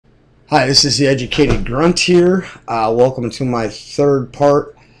Hi, this is the Educated Grunt here. Welcome to my third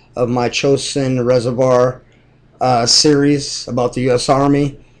part of my Chosin Reservoir series about the U.S.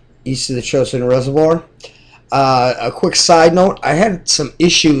 Army east of the Chosin Reservoir. A quick side note, I had some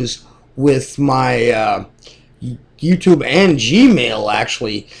issues with my YouTube and Gmail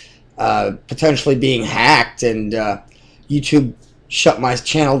actually potentially being hacked, and YouTube shut my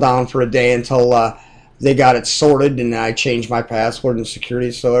channel down for a day until they got it sorted, and I changed my password and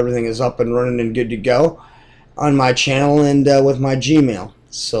security, so everything is up and running and good to go on my channel and with my Gmail.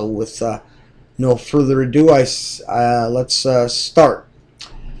 So with no further ado, let's start.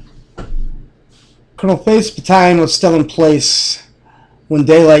 Colonel Faith's battalion was still in place when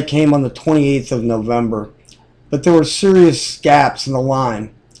daylight came on the 28th of November, but there were serious gaps in the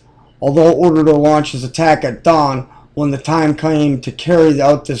line. Although ordered to launch his attack at dawn, when the time came to carry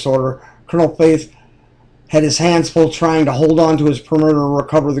out this order, Colonel Faith had his hands full trying to hold on to his perimeter and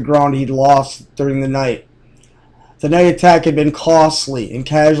recover the ground he'd lost during the night. The night attack had been costly in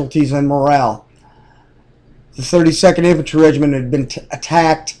casualties and morale. The 32nd Infantry Regiment had been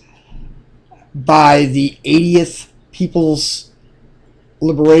attacked by the 80th People's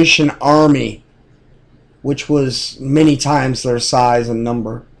Liberation Army, which was many times their size and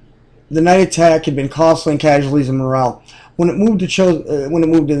number. The night attack had been costly in casualties and morale. When it moved to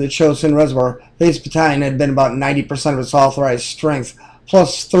the Chosin Reservoir, Faith's battalion had been about 90% of its authorized strength,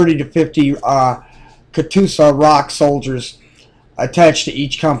 plus 30 to 50 Katusa rock soldiers attached to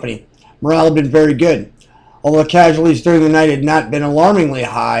each company. Morale had been very good. Although casualties during the night had not been alarmingly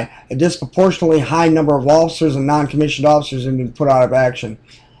high, a disproportionately high number of officers and non-commissioned officers had been put out of action.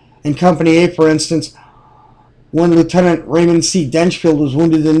 In Company A, for instance, when Lieutenant Raymond C. Denchfield was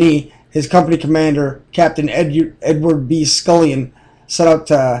wounded in the knee, his company commander, Captain Edward B. Scullion, set out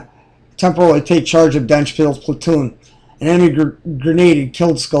to temporarily take charge of Denchfield's platoon. An enemy grenade had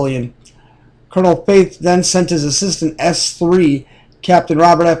killed Scullion. Colonel Faith then sent his assistant S3, Captain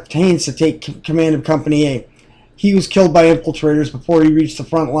Robert F. Haynes, to take command of Company A. He was killed by infiltrators before he reached the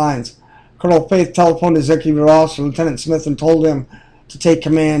front lines. Colonel Faith telephoned his executive officer, Lieutenant Smith, and told him to take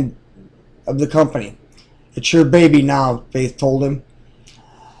command of the company. "It's your baby now," Faith told him.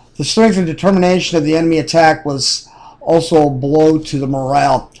 The strength and determination of the enemy attack was also a blow to the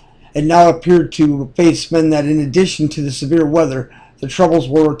morale. It now appeared to Faith's men that in addition to the severe weather, the troubles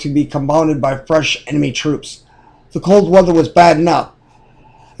were to be compounded by fresh enemy troops. The cold weather was bad enough,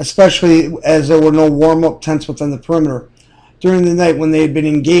 especially as there were no warm-up tents within the perimeter. During the night, when they had been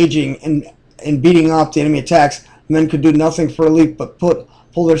engaging and beating off the enemy attacks, the men could do nothing for relief but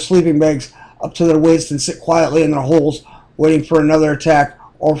pull their sleeping bags up to their waist and sit quietly in their holes, waiting for another attack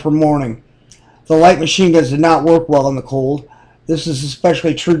or for morning. The light machine guns did not work well in the cold. This is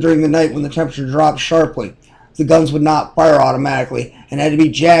especially true during the night when the temperature dropped sharply. The guns would not fire automatically and had to be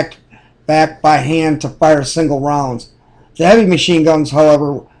jacked back by hand to fire single rounds. The heavy machine guns,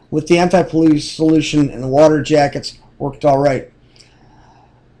 however, with the anti-police solution and the water jackets, worked all right.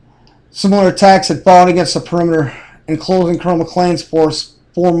 Similar attacks had fallen against the perimeter, enclosing Colonel Maclean's force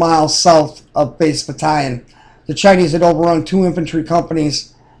 4 miles south of Faith's battalion. The Chinese had overrun 2 infantry companies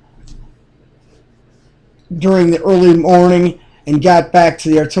during the early morning and got back to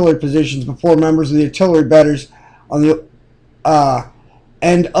the artillery positions before members of the artillery batteries on the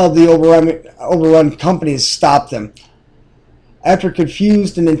end of the overrun companies stopped them. After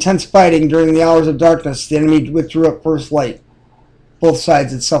confused and intense fighting during the hours of darkness, the enemy withdrew at first light. Both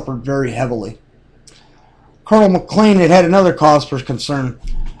sides had suffered very heavily. Colonel Maclean had had another cause for concern.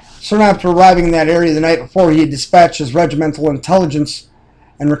 Soon after arriving in that area the night before, he had dispatched his regimental intelligence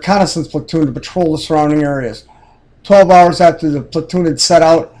and reconnaissance platoon to patrol the surrounding areas. 12 hours after the platoon had set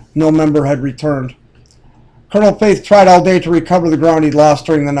out, no member had returned. Colonel Faith tried all day to recover the ground he'd lost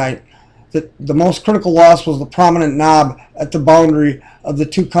during the night. The most critical loss was the prominent knob at the boundary of the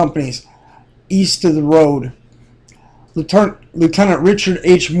 2 companies, east of the road. Lieutenant Richard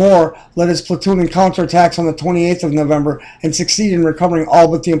H. Moore led his platoon in counterattacks on the 28th of November and succeeded in recovering all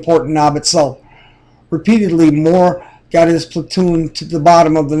but the important knob itself. Repeatedly, Moore got his platoon to the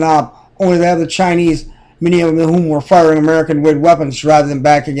bottom of the knob, only to have the Chinese, many of whom were firing American-made weapons, drive them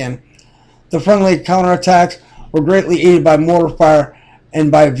back again. The friendly counterattacks were greatly aided by mortar fire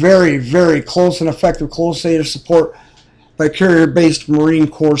and by very, very close and effective close-air support by carrier-based Marine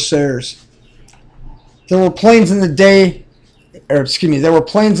Corsairs. There were planes in the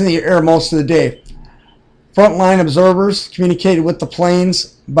air most of the day. Frontline observers communicated with the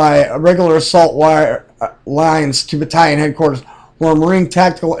planes by regular assault lines to battalion headquarters, where Marine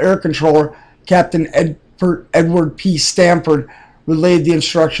Tactical Air Controller Captain Edward P. Stamford relayed the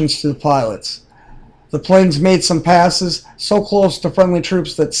instructions to the pilots. The planes made some passes so close to friendly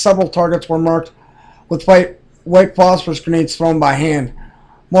troops that several targets were marked with white phosphorus grenades thrown by hand.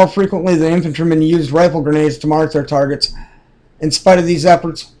 More frequently, the infantrymen used rifle grenades to mark their targets. In spite of these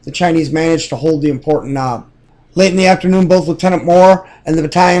efforts, the Chinese managed to hold the important knob. Late in the afternoon, both Lieutenant Moore and the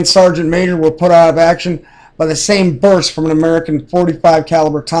battalion sergeant major were put out of action by the same burst from an American .45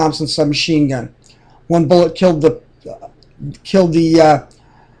 caliber Thompson submachine gun. One bullet killed the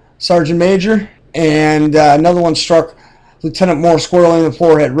sergeant major, and another one struck Lieutenant Moore squarely in the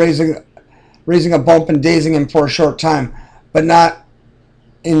forehead, raising a bump and dazing him for a short time, but not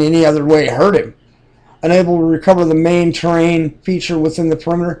in any other way hurt him. Unable to recover the main terrain feature within the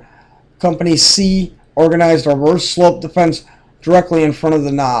perimeter, Company C organized a reverse slope defense directly in front of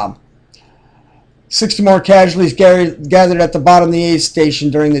the knob. 60 more casualties gathered at the bottom of the aid station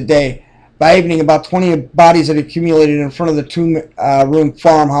during the day. By evening, about 20 bodies had accumulated in front of the two-room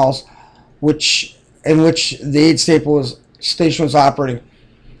farmhouse in which the aid station was operating.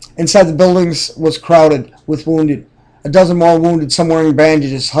 Inside the buildings was crowded with wounded. A dozen more wounded, some wearing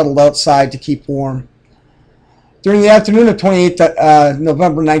bandages, huddled outside to keep warm. During the afternoon of 28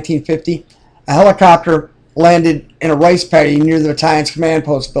 November 1950, a helicopter landed in a rice paddy near the battalion's command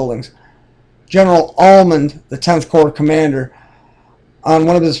post buildings. General Almond, the 10th Corps commander, on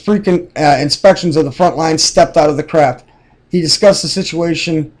one of his frequent inspections of the front lines, stepped out of the craft. He discussed the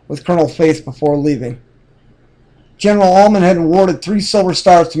situation with Colonel Faith before leaving. General Almond had awarded 3 Silver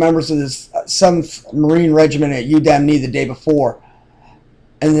Stars to members of the 7th Marine Regiment at Udamni the day before.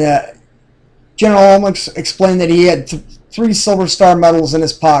 And General Almond explained that he had 3 Silver Star medals in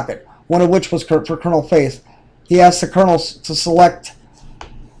his pocket, one of which was for Colonel Faith. He asked the colonels to select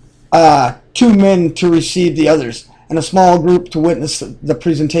 2 men to receive the others, and a small group to witness the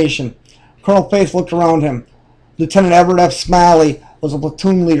presentation. Colonel Faith looked around him. Lieutenant Everett F. Smiley was a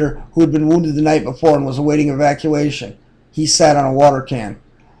platoon leader who had been wounded the night before and was awaiting evacuation. He sat on a water can.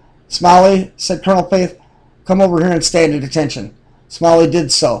 "Smiley," said Colonel Faith, "come over here and stand at attention." Smiley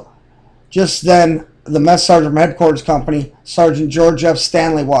did so. Just then, the mess sergeant from headquarters company, Sergeant George F.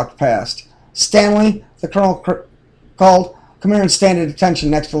 Stanley, walked past. "Stanley," the colonel called, "come here and stand at attention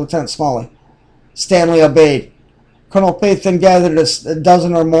next to Lieutenant Smiley." Stanley obeyed. Colonel Faith then gathered a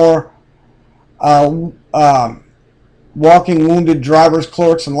dozen or more walking wounded driver's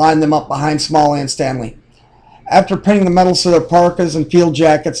clerks and lined them up behind Smiley and Stanley. After pinning the medals to their parkas and field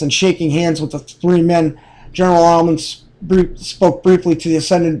jackets and shaking hands with the 3 men, General Almond spoke briefly to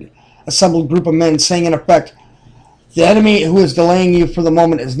the assembled group of men, saying in effect, "The enemy who is delaying you for the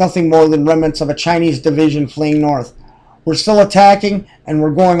moment is nothing more than remnants of a Chinese division fleeing north. We're still attacking, and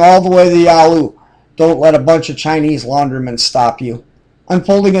we're going all the way to the Yalu. Don't let a bunch of Chinese laundrymen stop you."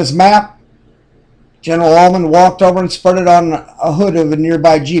 Unfolding his map, General Almond walked over and spread it on a hood of a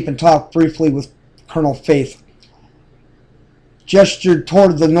nearby jeep and talked briefly with Colonel Faith. Gestured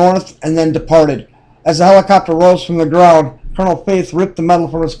toward the north and then departed. As the helicopter rose from the ground, Colonel Faith ripped the medal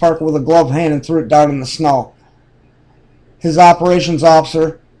from his pocket with a gloved hand and threw it down in the snow. His operations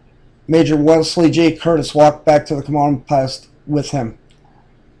officer, Major Wesley J. Curtis, walked back to the command post with him.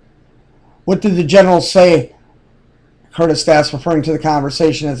 "What did the general say?" Curtis asked, referring to the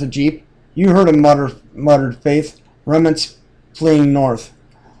conversation at the jeep. "You heard him," muttered Faith. "Remnants fleeing north."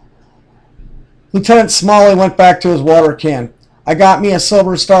 Lieutenant Smalley went back to his water can. "I got me a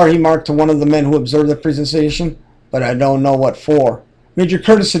Silver Star," he marked to one of the men who observed the presentation, "but I don't know what for." Major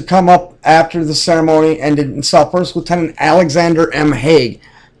Curtis had come up after the ceremony ended and saw First Lieutenant Alexander M. Haig,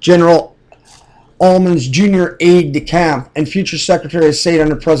 General Almond's junior aide-de-camp and future Secretary of State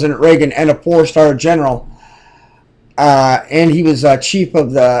under President Reagan, and a 4-star general. And he was chief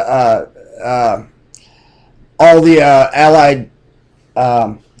of all the Allied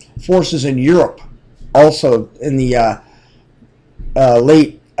forces in Europe, also in the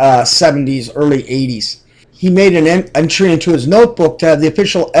late 70s, early 80s. He made an entry into his notebook to have the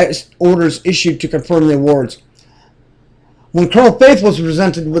official orders issued to confirm the awards. When Colonel Faith was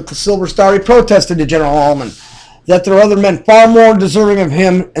presented with the Silver Star, he protested to General Almond that there are other men far more deserving of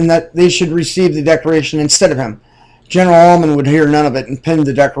him and that they should receive the decoration instead of him. General Almond would hear none of it and pinned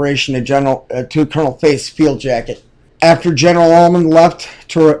the decoration to Colonel Faith's field jacket. After General Almond left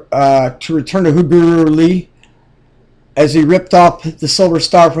to return to Huguruli, as he ripped off the Silver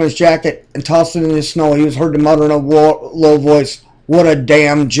Star from his jacket and tossed it in the snow, he was heard to mutter in a low voice, "What a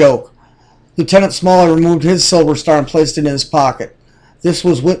damn joke." Lieutenant Smalley removed his Silver Star and placed it in his pocket. This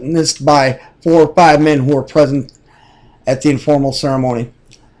was witnessed by 4 or 5 men who were present at the informal ceremony.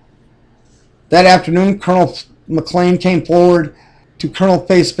 That afternoon, Colonel Maclean came forward to Colonel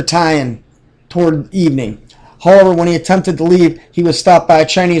Faith's battalion toward evening. However, when he attempted to leave, he was stopped by a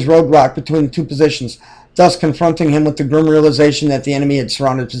Chinese roadblock between the two positions, thus confronting him with the grim realization that the enemy had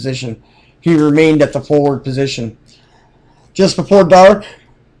surrounded his position. He remained at the forward position. Just before dark,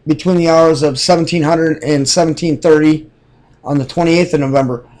 between the hours of 1700 and 1730, on the 28th of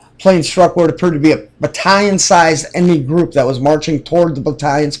November, planes struck what appeared to be a battalion-sized enemy group that was marching toward the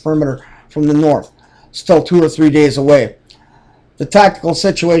battalion's perimeter from the north, still 2 or 3 days away. The tactical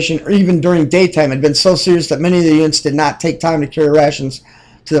situation, even during daytime, had been so serious that many of the units did not take time to carry rations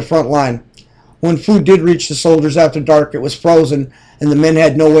to the front line. When food did reach the soldiers after dark, it was frozen, and the men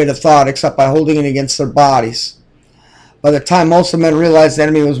had no way to thaw it except by holding it against their bodies. By the time most of the men realized the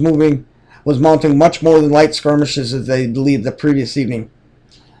enemy was mounting much more than light skirmishes as they believed the previous evening.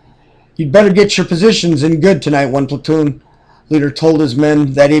 "You'd better get your positions in good tonight," one platoon leader told his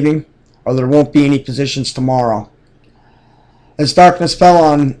men that evening, "or there won't be any positions tomorrow." As darkness fell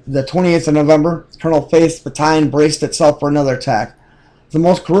on the 28th of November, Colonel Faith's battalion braced itself for another attack. The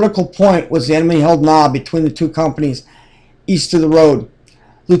most critical point was the enemy-held knob between the two companies east of the road.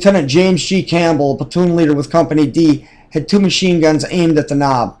 Lieutenant James G. Campbell, a platoon leader with Company D, had 2 machine guns aimed at the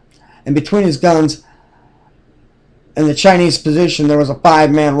knob, and between his guns and the Chinese position there was a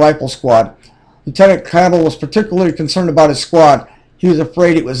 5-man rifle squad. Lieutenant Campbell was particularly concerned about his squad. He was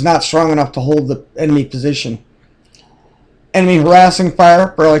afraid it was not strong enough to hold the enemy position. Enemy harassing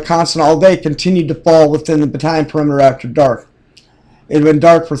fire, fairly constant all day, continued to fall within the battalion perimeter after dark. It had been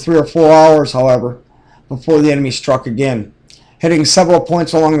dark for 3 or 4 hours, however, before the enemy struck again, hitting several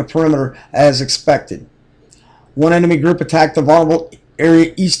points along the perimeter as expected. One enemy group attacked the vulnerable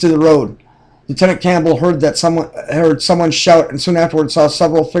area east of the road. Lieutenant Campbell heard someone shout, and soon afterwards saw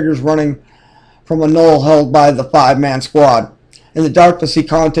several figures running from a knoll held by the 5-man squad. In the darkness, he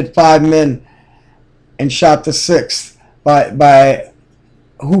counted 5 men and shot the 6th,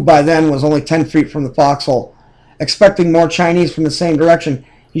 who by then was only 10 feet from the foxhole. Expecting more Chinese from the same direction,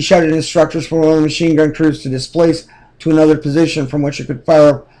 he shouted instructions for one of the machine gun crews to displace to another position from which it could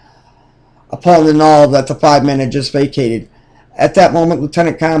fire upon the knoll that the 5 men had just vacated. At that moment,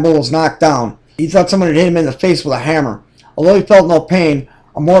 Lieutenant Campbell was knocked down. He thought someone had hit him in the face with a hammer. Although he felt no pain,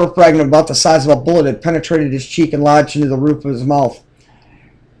 a mortar fragment about the size of a bullet had penetrated his cheek and lodged into the roof of his mouth.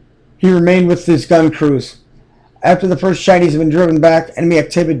 He remained with his gun crews. After the first Chinese had been driven back, enemy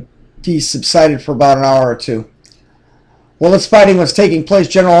activity subsided for about an hour or 2. While this fighting was taking place,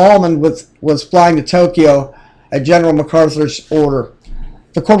 General Almond was flying to Tokyo at General MacArthur's order.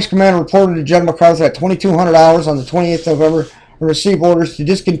 The Corps Commander reported to General MacArthur at 2200 hours on the 28th of November and received orders to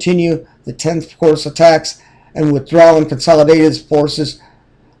discontinue the 10th Corps attacks and withdraw and consolidate his forces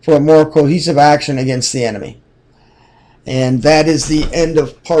for a more cohesive action against the enemy. And that is the end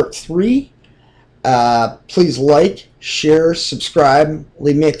of part 3. Please like, share, subscribe,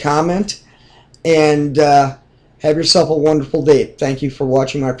 leave me a comment, and have yourself a wonderful day. Thank you for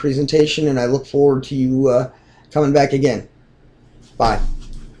watching my presentation, and I look forward to you coming back again. Bye.